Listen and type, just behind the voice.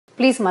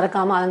Please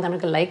மறக்காமல் ஆதன்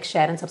தமிழுக்கு like,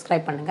 share and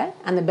subscribe பண்ணுங்கள்.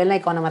 அந்த பெல்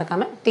ஐக்கானை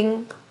மறக்காமல்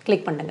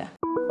கிளிக் பண்ணுங்கள்.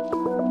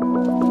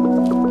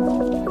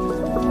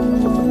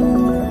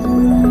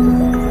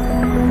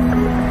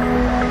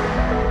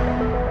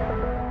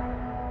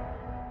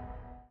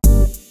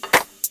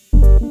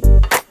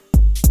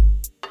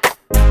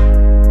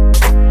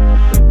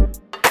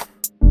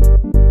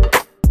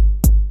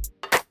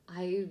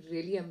 I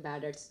really am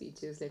bad at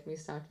speeches. Let me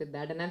start with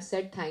that. And I've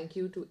said thank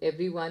you to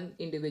everyone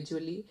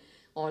individually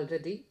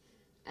already.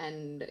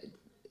 And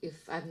if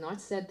I've not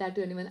said that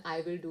to anyone, I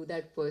will do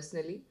that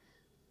personally.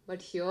 But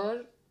here,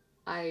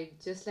 I'd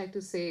just like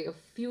to say a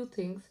few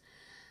things.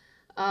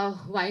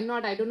 Why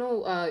not? I don't know.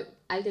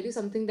 I'll tell you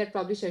something that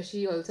probably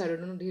Shashi also, I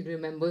don't know if he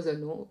remembers or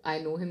no. I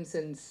know him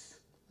since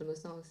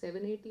almost now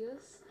 7-8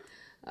 years.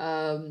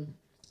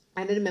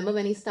 And I remember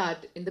when he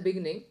started in the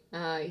beginning,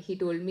 he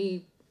told me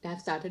to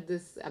have started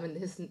this. I mean,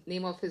 his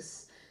name of his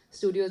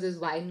studios is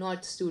Why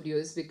Not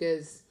Studios,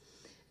 because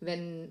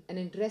when an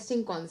interesting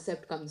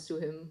concept comes to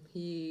him,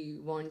 he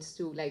wants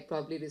to like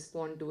probably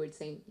respond to it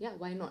saying, yeah,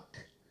 why not?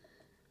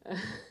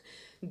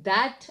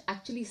 That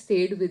actually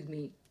stayed with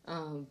me,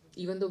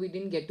 even though we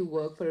didn't get to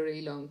work for a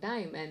really long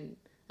time. And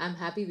I'm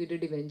happy we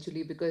did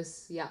eventually, because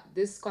yeah,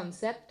 this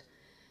concept,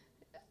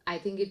 I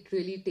think it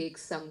really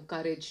takes some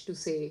courage to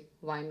say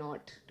why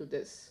not to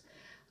this.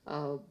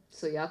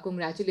 So yeah,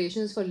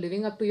 congratulations for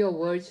living up to your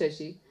word,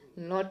 Shashi.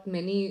 Not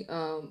many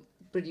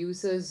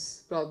producers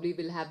probably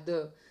will have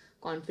the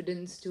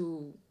confidence to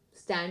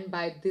stand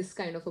by this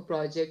kind of a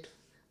project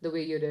the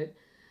way you did.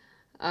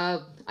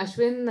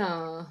 Ashwin,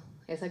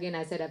 yes, again,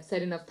 I said I've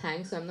said enough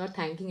thanks, so I'm not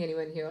thanking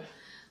anyone here.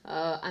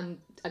 I'm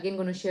again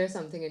going to share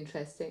something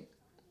interesting.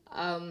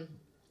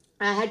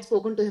 I had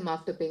spoken to him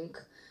after Pink,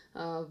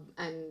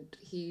 and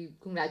he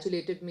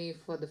congratulated me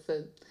for the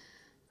film.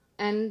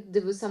 And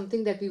there was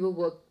something that we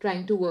were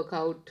trying to work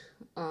out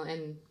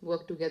and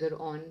work together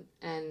on,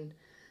 and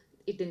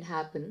it didn't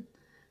happen.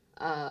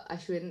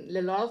 Ashwin,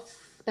 a lot of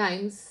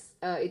times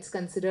it's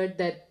considered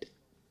that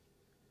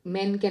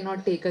men cannot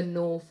take a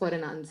no for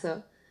an answer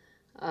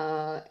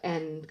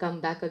and come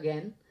back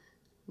again,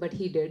 but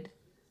he did.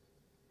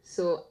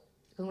 So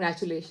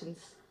congratulations.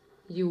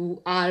 You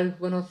are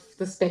one of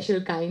the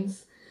special kinds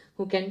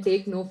who can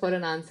take no for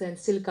an answer and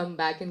still come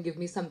back and give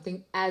me something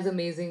as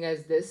amazing as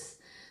this,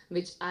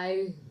 which I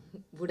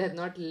would have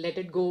not let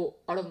it go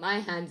out of my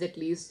hands, at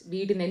least,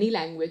 be it in any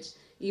language.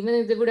 Even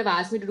if they would have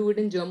asked me to do it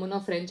in German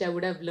or French, I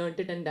would have learnt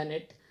it and done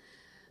it.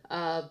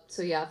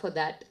 So yeah, for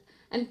that.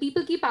 And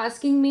people keep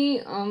asking me,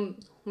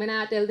 when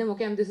I tell them,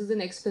 okay, this is the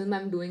next film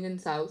I'm doing in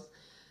South,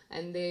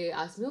 and they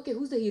ask me, okay,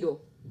 who's the hero?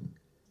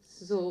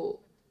 So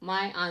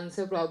my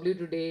answer probably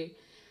today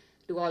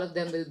to all of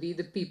them will be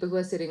the people who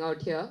are sitting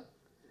out here,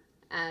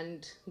 and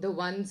the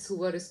ones who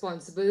were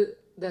responsible,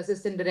 the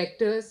assistant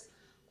directors,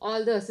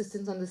 all the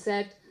assistants on the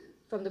set,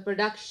 from the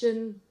production,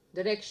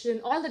 direction,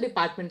 all the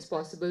departments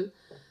possible.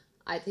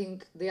 I think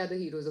they are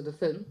the heroes of the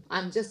film.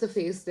 I'm just the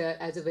face there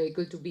as a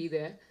vehicle to be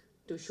there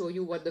to show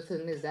you what the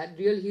film is. That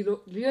real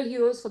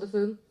heroes for the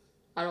film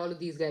are all of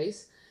these guys.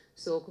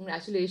 So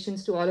congratulations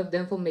to all of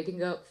them for making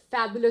a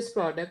fabulous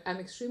product. I'm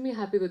extremely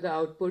happy with the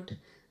output,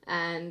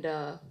 and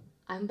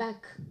I'm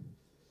back.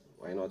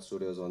 Why Not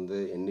Studios வந்து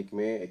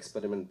என்றைக்குமே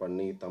experiment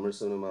பண்ணி தமிழ்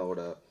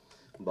சினிமாவோட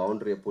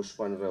பவுண்டரியை push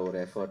பண்ணுற ஒரு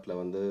எஃபர்ட்டில்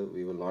வந்து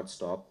we will not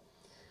stop.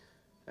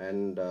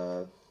 And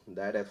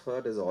that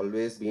effort has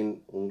always been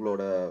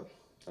உங்களோட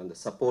அந்த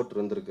support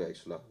இருந்திருக்கு.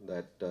 ஆக்சுவலாக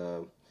that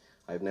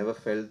I've never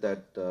felt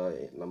that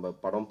நம்ம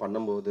படம்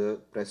பண்ணும்போது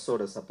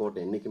ப்ரெஸ்ஸோட சப்போர்ட்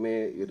என்றைக்குமே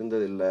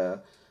இருந்ததில்லை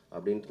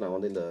அப்படின்ட்டு நான்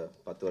வந்து இந்த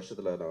 10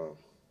 வருஷத்தில் நான்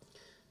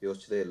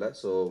யோசிச்சதே இல்லை.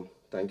 So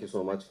thank you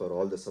so much for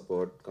all the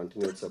support,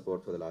 continued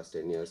support for the last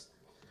 10 years.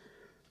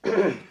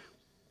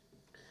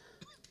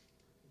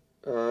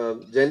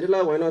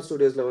 ஜென்ரலாக Why Not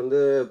ஸ்டுடியோஸில் வந்து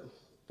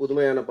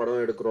புதுமையான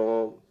படம் எடுக்கிறோம்,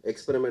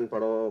 எக்ஸ்பெரிமெண்ட்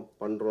படம்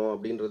பண்ணுறோம்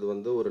அப்படின்றது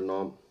வந்து ஒரு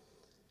நார்ம்.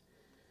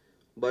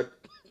 பட்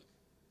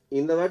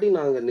இந்த வாட்டி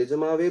நாங்கள்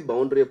நிஜமாகவே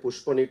பவுண்டரியை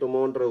புஷ்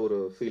பண்ணிட்டோமோன்ற ஒரு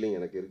ஃபீலிங்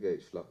எனக்கு இருக்குது.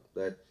 ஆக்சுவலாக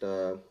that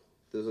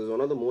this is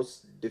one of the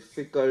most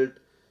difficult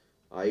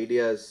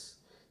ideas.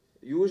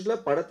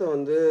 யூஸ்வலாக படத்தை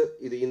வந்து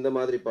இது இந்த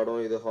மாதிரி படம்,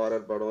 இது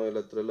ஹாரர் படம்,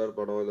 இல்லை த்ரில்லர்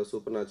படம், இல்லை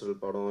சூப்பர் நேச்சுரல்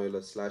படம்,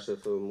 இல்லை ஸ்லாஷர்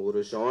ஃபிலிம்,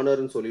 ஒரு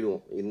ஜானர்னு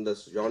சொல்லிடுவோம், இந்த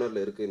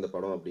ஜானரில் இருக்குது இந்த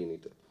படம்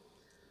அப்படின்ட்டு.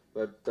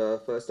 பட்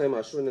ஃபர்ஸ்ட் டைம்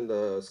அஸ்வின் இந்த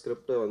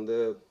ஸ்கிரிப்டை வந்து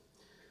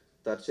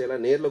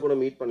தற்செயலாக நேரில் கூட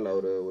மீட் பண்ணல,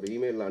 ஒரு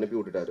இமெயிலில் அனுப்பி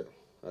விட்டுட்டாரு.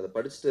 அதை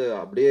படிச்சுட்டு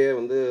அப்படியே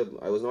வந்து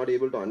I was not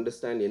able to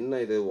understand என்ன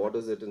இது, வாட்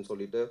இஸ் இட்னு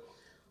சொல்லிட்டு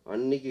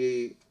அன்னைக்கு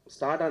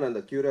ஸ்டார்ட் ஆன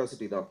அந்த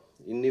க்யூரியாசிட்டி தான்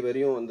இன்னி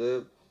வரையும் வந்து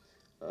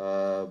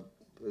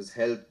இஸ்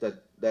ஹெல்ப்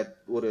தட்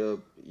ஒரு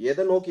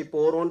எதை நோக்கி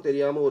போகிறோன்னு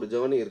தெரியாமல் ஒரு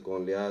ஜேர்னி இருக்கும்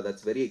இல்லையா,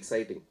 that's very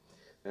exciting.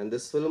 And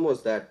this film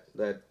was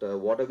that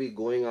what are we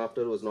going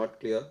after was not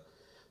clear.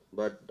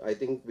 But I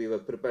think we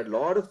were prepared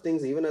lot of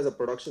things. Even as a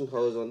production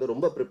house வந்து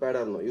ரொம்ப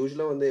ப்ரிப்பேர்டாக இருந்தோம்.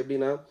 யூஸ்வலாக வந்து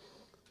எப்படின்னா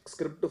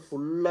script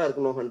ஃபுல்லாக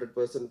இருக்கணும்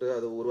 100%,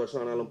 அது ஒரு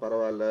வருஷம் ஆனாலும்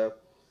பரவாயில்ல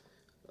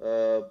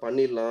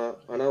பண்ணிடலாம்.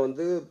 ஆனால்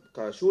வந்து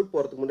ஷூட்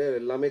போகிறதுக்கு முன்னாடி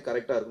எல்லாமே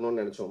கரெக்டாக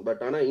இருக்கணும்னு நினச்சோம்.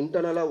 பட் ஆனால்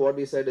இன்டர்னலாக வாட்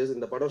வி சைட் இஸ்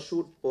இந்த படம்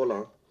ஷூட்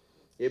போகலாம்,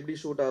 எப்படி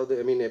ஷூட் ஆகுது,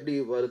 ஐ மீன் எப்படி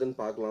வருதுன்னு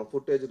பார்க்கலாம்.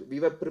 Footage we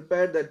were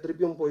prepared that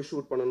திருப்பியும் போய்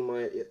ஷூட் பண்ணணுமா.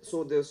 So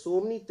there so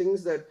many things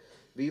that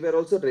we were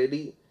also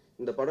ready.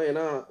 இந்த படம்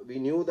ஏன்னா we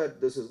knew that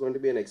this is going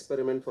to be an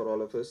experiment for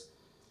all of us,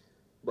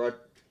 but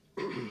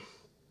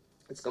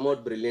it's come out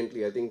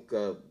brilliantly. I think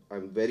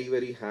I'm very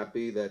very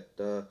happy that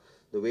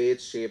the way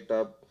it's shaped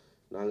up.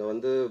 நாங்கள்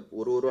வந்து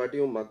ஒரு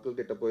வாட்டியும் மக்கள்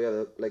கிட்ட போய்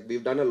அதை like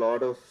we've done a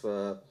lot of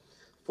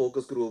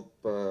focus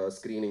group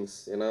screenings,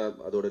 ஏன்னா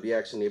அதோட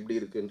ரியாக்ஷன் எப்படி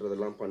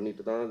இருக்குன்றதெல்லாம்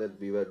பண்ணிட்டு தான் that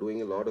we were doing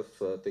a lot of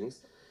things.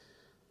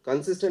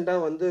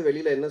 கன்சிஸ்டண்ட்டாக வந்து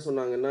வெளியில் என்ன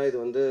சொன்னாங்கன்னா, இது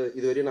வந்து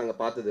இதுவரையும் நாங்கள்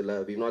பார்த்ததில்ல,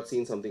 we've not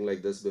seen something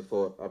like this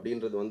before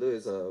அப்படின்றது வந்து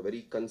is a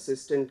very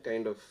consistent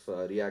kind of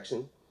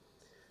reaction.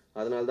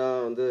 அதனால தான்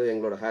வந்து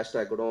எங்களோட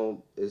ஹேஷ்டேக் கூட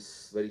is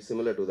very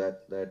similar to that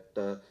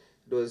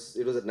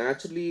it was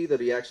naturally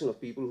the reaction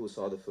of people who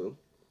saw the film.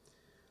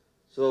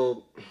 So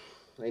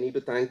I need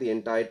to thank the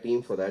entire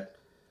team for that.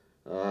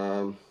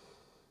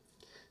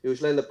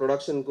 Usually in the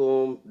production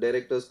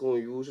directors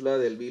usually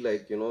there'll be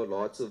like, you know,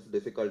 lots of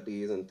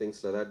difficulties and things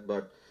like that,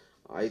 but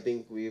I think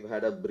we've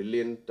had a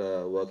brilliant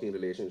working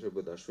relationship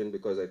with Ashwin,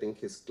 because I think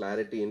his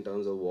clarity in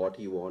terms of what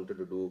he wanted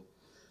to do,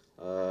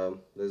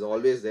 there's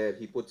always there.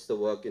 He puts the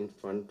work in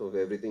front of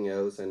everything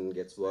else and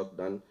gets work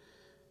done.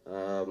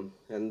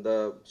 And the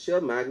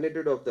sheer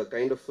magnitude of the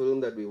kind of film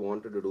that we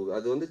wanted to do,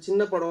 அது வந்து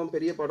சின்ன படம்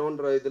பெரிய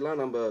படம்ன்ற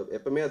இதெல்லாம் நம்ம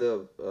எப்பவுமே அதை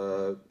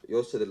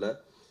யோசிச்சதில்லை.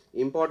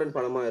 Important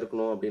படமாக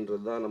இருக்கணும்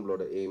அப்படின்றது தான்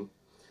நம்மளோட எய்ம்.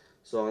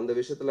 ஸோ அந்த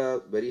விஷயத்தில்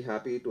very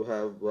happy to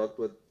have work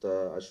with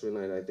Ashwin,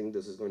 and I think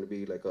this is going to be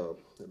like a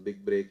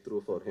big break through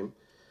for him.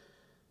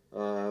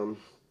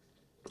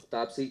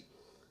 Taapsee.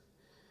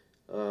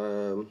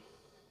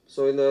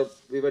 So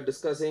we were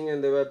discussing, and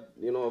there were,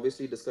 you know,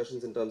 obviously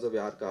discussions in terms of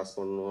yaar cast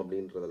பண்ணணும்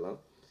அப்படின்றதெல்லாம்.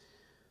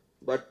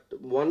 But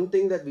one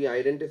thing that we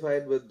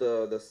identified with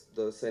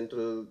the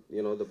central,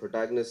 you know, the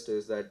protagonist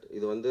is that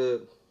இது வந்து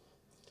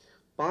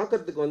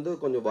பார்க்கறதுக்கு வந்து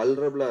கொஞ்சம்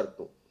வல்ரபிளாக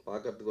இருக்கும்.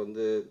 பார்க்கறதுக்கு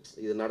வந்து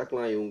இது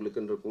நடக்கலாம்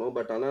இவங்களுக்குன்னு இருக்கணும்,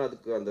 பட் ஆனால்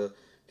அதுக்கு அந்த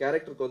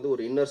கேரக்டருக்கு வந்து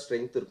ஒரு இன்னர்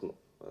ஸ்ட்ரென்த் இருக்கணும்.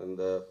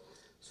 அந்த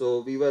so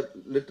we were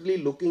literally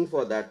looking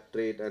for that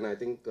trait, and I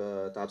think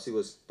Taapsee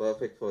was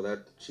perfect for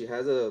that. She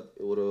has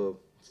ஒரு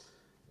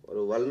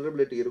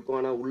vulnerability இருக்கும்,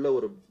 ஆனால் உள்ள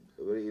ஒரு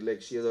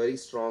like she is a very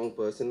strong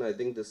person. I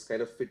think this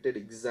kind of fitted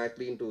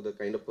exactly into the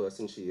kind of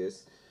person she is.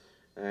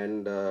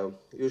 And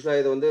usually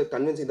இதை வந்து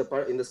convince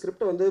இந்த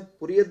ஸ்கிரிப்டை வந்து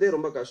புரியறதே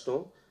ரொம்ப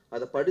கஷ்டம்,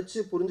 அதை படித்து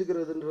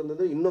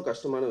புரிஞ்சுக்கிறதுன்றது இன்னும்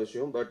கஷ்டமான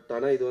விஷயம். பட்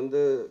ஆனால் இது வந்து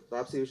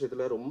தாப்ஸி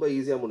விஷயத்தில் ரொம்ப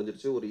ஈஸியாக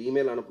முடிஞ்சிருச்சு. ஒரு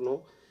இமெயில்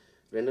அனுப்பணும்,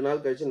 2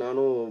 நாள் கழித்து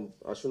நானும்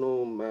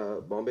அஸ்வினும்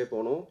பாம்பே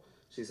போனோம்.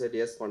 ஷீ செட்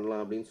எஸ்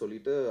பண்ணலாம் அப்படின்னு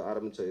சொல்லிட்டு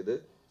ஆரம்பித்த இது.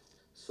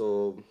 ஸோ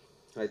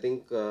ஐ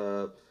திங்க்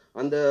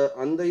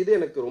அந்த இது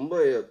எனக்கு ரொம்ப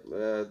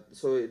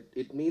so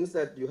it means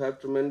that you have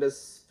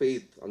tremendous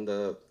faith. அந்த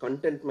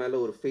கண்டென்ட் மேலே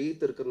ஒரு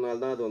ஃபெய்த் இருக்கிறதுனால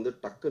தான் அது வந்து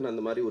டக்குன்னு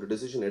அந்த மாதிரி ஒரு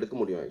டெசிஷன் எடுக்க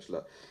முடியும்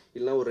ஆக்சுவலாக.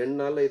 இல்லைனா ஒரு 2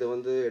 நாளில் இதை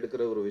வந்து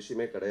எடுக்கிற ஒரு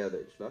விஷயமே கிடையாது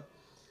ஆக்சுவலாக.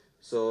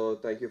 So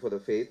thank you for the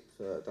faith,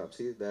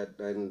 Taapsee, that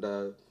and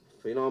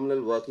phenomenal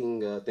working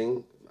thing,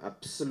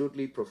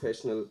 absolutely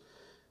professional.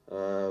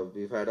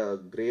 We've had a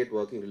great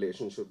working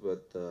relationship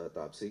with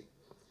Taapsee.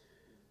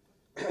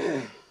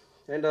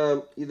 And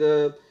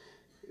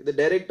the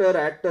director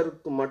actor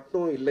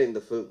mattum illa in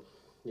the film,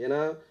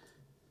 ஏன்னா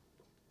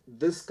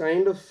this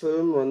kind of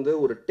film வந்து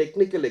ஒரு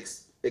technical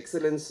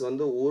excellence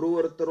வந்து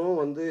ஒருத்தரும்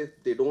வந்து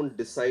they don't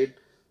decide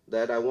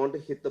that I want to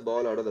hit the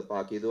ball out of the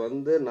park. இது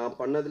வந்து நான்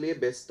பண்ணதுலேயே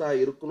பெஸ்ட்டாக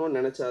இருக்கணும்னு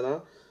நினச்சாதான்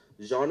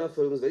genre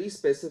films very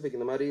specific.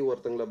 இந்த மாதிரி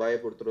ஒருத்தங்களை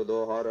பயப்படுத்துறதோ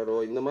ஹாரரோ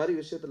இந்த மாதிரி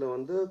விஷயத்தில்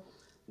வந்து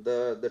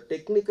the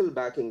technical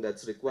backing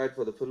that's required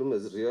for the film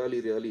is really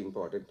really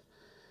important.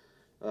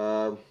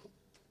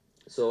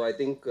 So I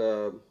think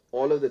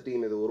all of the team,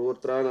 இது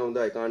ஒருத்தராக நான்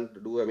வந்து I can't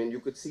do. I mean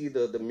you could see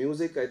the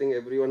music. I think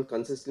everyone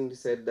consistently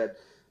said that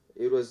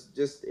it was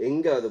just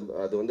எங்கே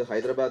அது வந்து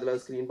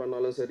ஹைதராபாத்தில் screen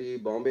பண்ணாலும் சரி,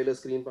 பாம்பேயில்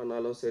ஸ்க்ரீன்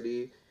பண்ணாலும் சரி,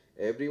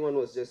 everyone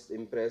was just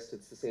impressed.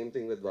 It's the same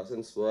thing with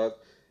Vasant's work.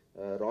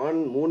 Ron,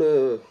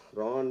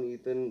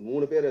 Ethan,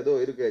 3 பேர் ஏதோ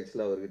இருக்குது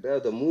ஆக்சுவலாக அவர்கிட்ட.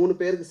 அந்த 3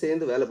 பேருக்கு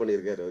சேர்ந்து வேலை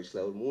பண்ணியிருக்காரு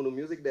ஆக்சுவலாக. ஒரு 3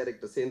 மியூசிக்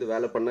டைரக்டர் சேர்ந்து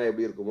வேலை பண்ணால்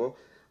எப்படி இருக்குமோ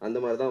அந்த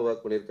மாதிரி தான்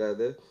ஒர்க்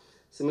பண்ணியிருக்காரு.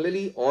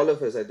 Similarly, all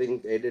of us, I think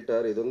editor,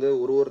 இது வந்து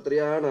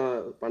ஒருத்தரையாக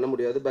நான் பண்ண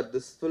முடியாது. But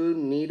this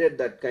film needed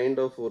that kind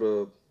of ஒரு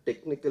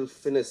டெக்னிக்கல்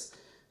ஃபினிஷ்,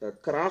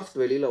 கிராஃப்ட்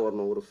வெளியில்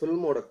வரணும். ஒரு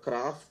ஃபில்மோட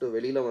கிராஃப்ட்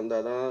வெளியில்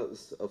வந்தால் தான்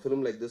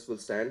film like this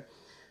will stand.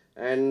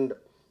 And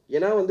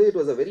ஏன்னா வந்து it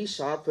was a very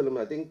sharp film.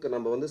 I think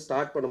நம்ம வந்து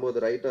ஸ்டார்ட் பண்ணும்போது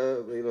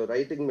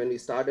writing when we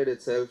started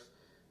itself,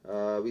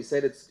 we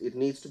said it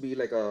needs to be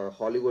like a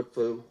Hollywood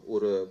film.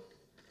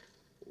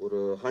 ஒரு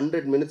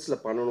 100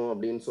 மினிட்ஸில் பண்ணணும்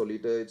அப்படின்னு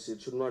சொல்லிட்டு இட்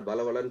ஷுட் நாட்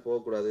வளவலன்னு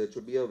போகக்கூடாது. It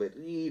should be a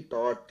very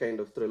dot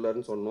kind of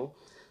த்ரில்லர்னு சொன்னோம்.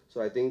 So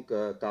I think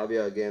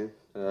Kavya again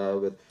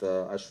with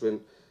Ashwin,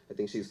 I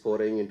think she's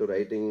foraying into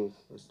writing.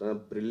 It's done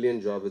a brilliant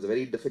job. It's a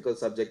very difficult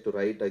subject to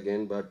write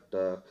again, but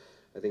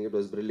I think it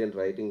was brilliant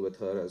writing with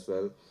her as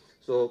well.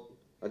 So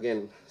again,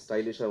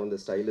 stylish on the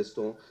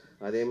stylistum.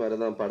 அதே மாதிரி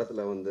தான்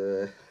படத்தில் வந்து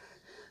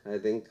I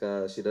think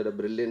she did a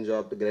brilliant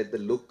job to get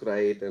the look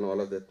right and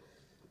all of that.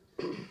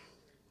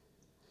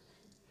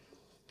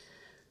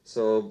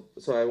 So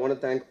I want to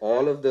thank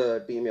all of the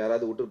team.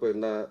 யாராவது விட்டு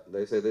போயிருந்தா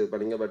தயவுசெய்து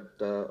பண்ணீங்க. But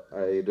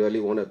I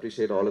really want to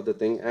appreciate all of the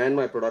thing and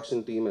my production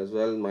team as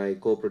well, my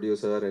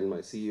co-producer and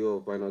my CEO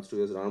of Why Not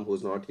Studios, Ram,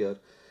 who's not here,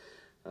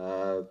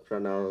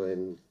 Pranav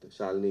and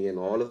Shalini and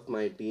all of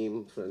my team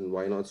from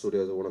Why Not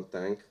Studios. I want to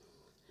thank.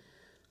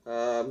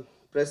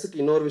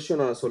 ப்ரெஸ்ஸுக்கு இன்னொரு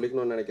விஷயம் நான்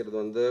சொல்லிக்கணும்னு நினைக்கிறது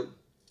வந்து,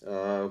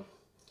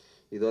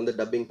 இது வந்து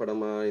dubbing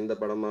படமா, இந்த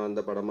படமா,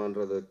 அந்த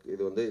படமான்றது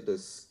இது வந்து it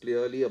is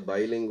clearly a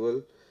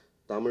bilingual.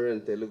 Tamil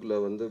and Telugu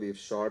வந்து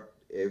we've shot,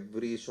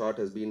 every shot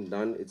has been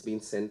done. It's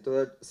been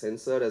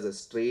censored as a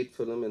straight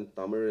film in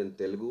Tamil and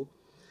Telugu,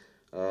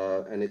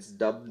 and it's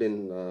dubbed in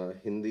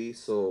Hindi.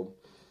 So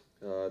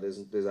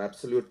there's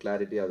absolute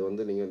clarity. அது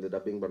வந்து நீங்கள் இந்த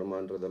dubbing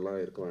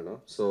படமான்றதெல்லாம் இருக்க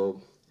வேணாம். So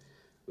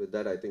with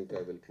that I think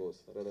I will close.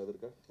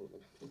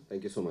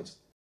 Thank you so much.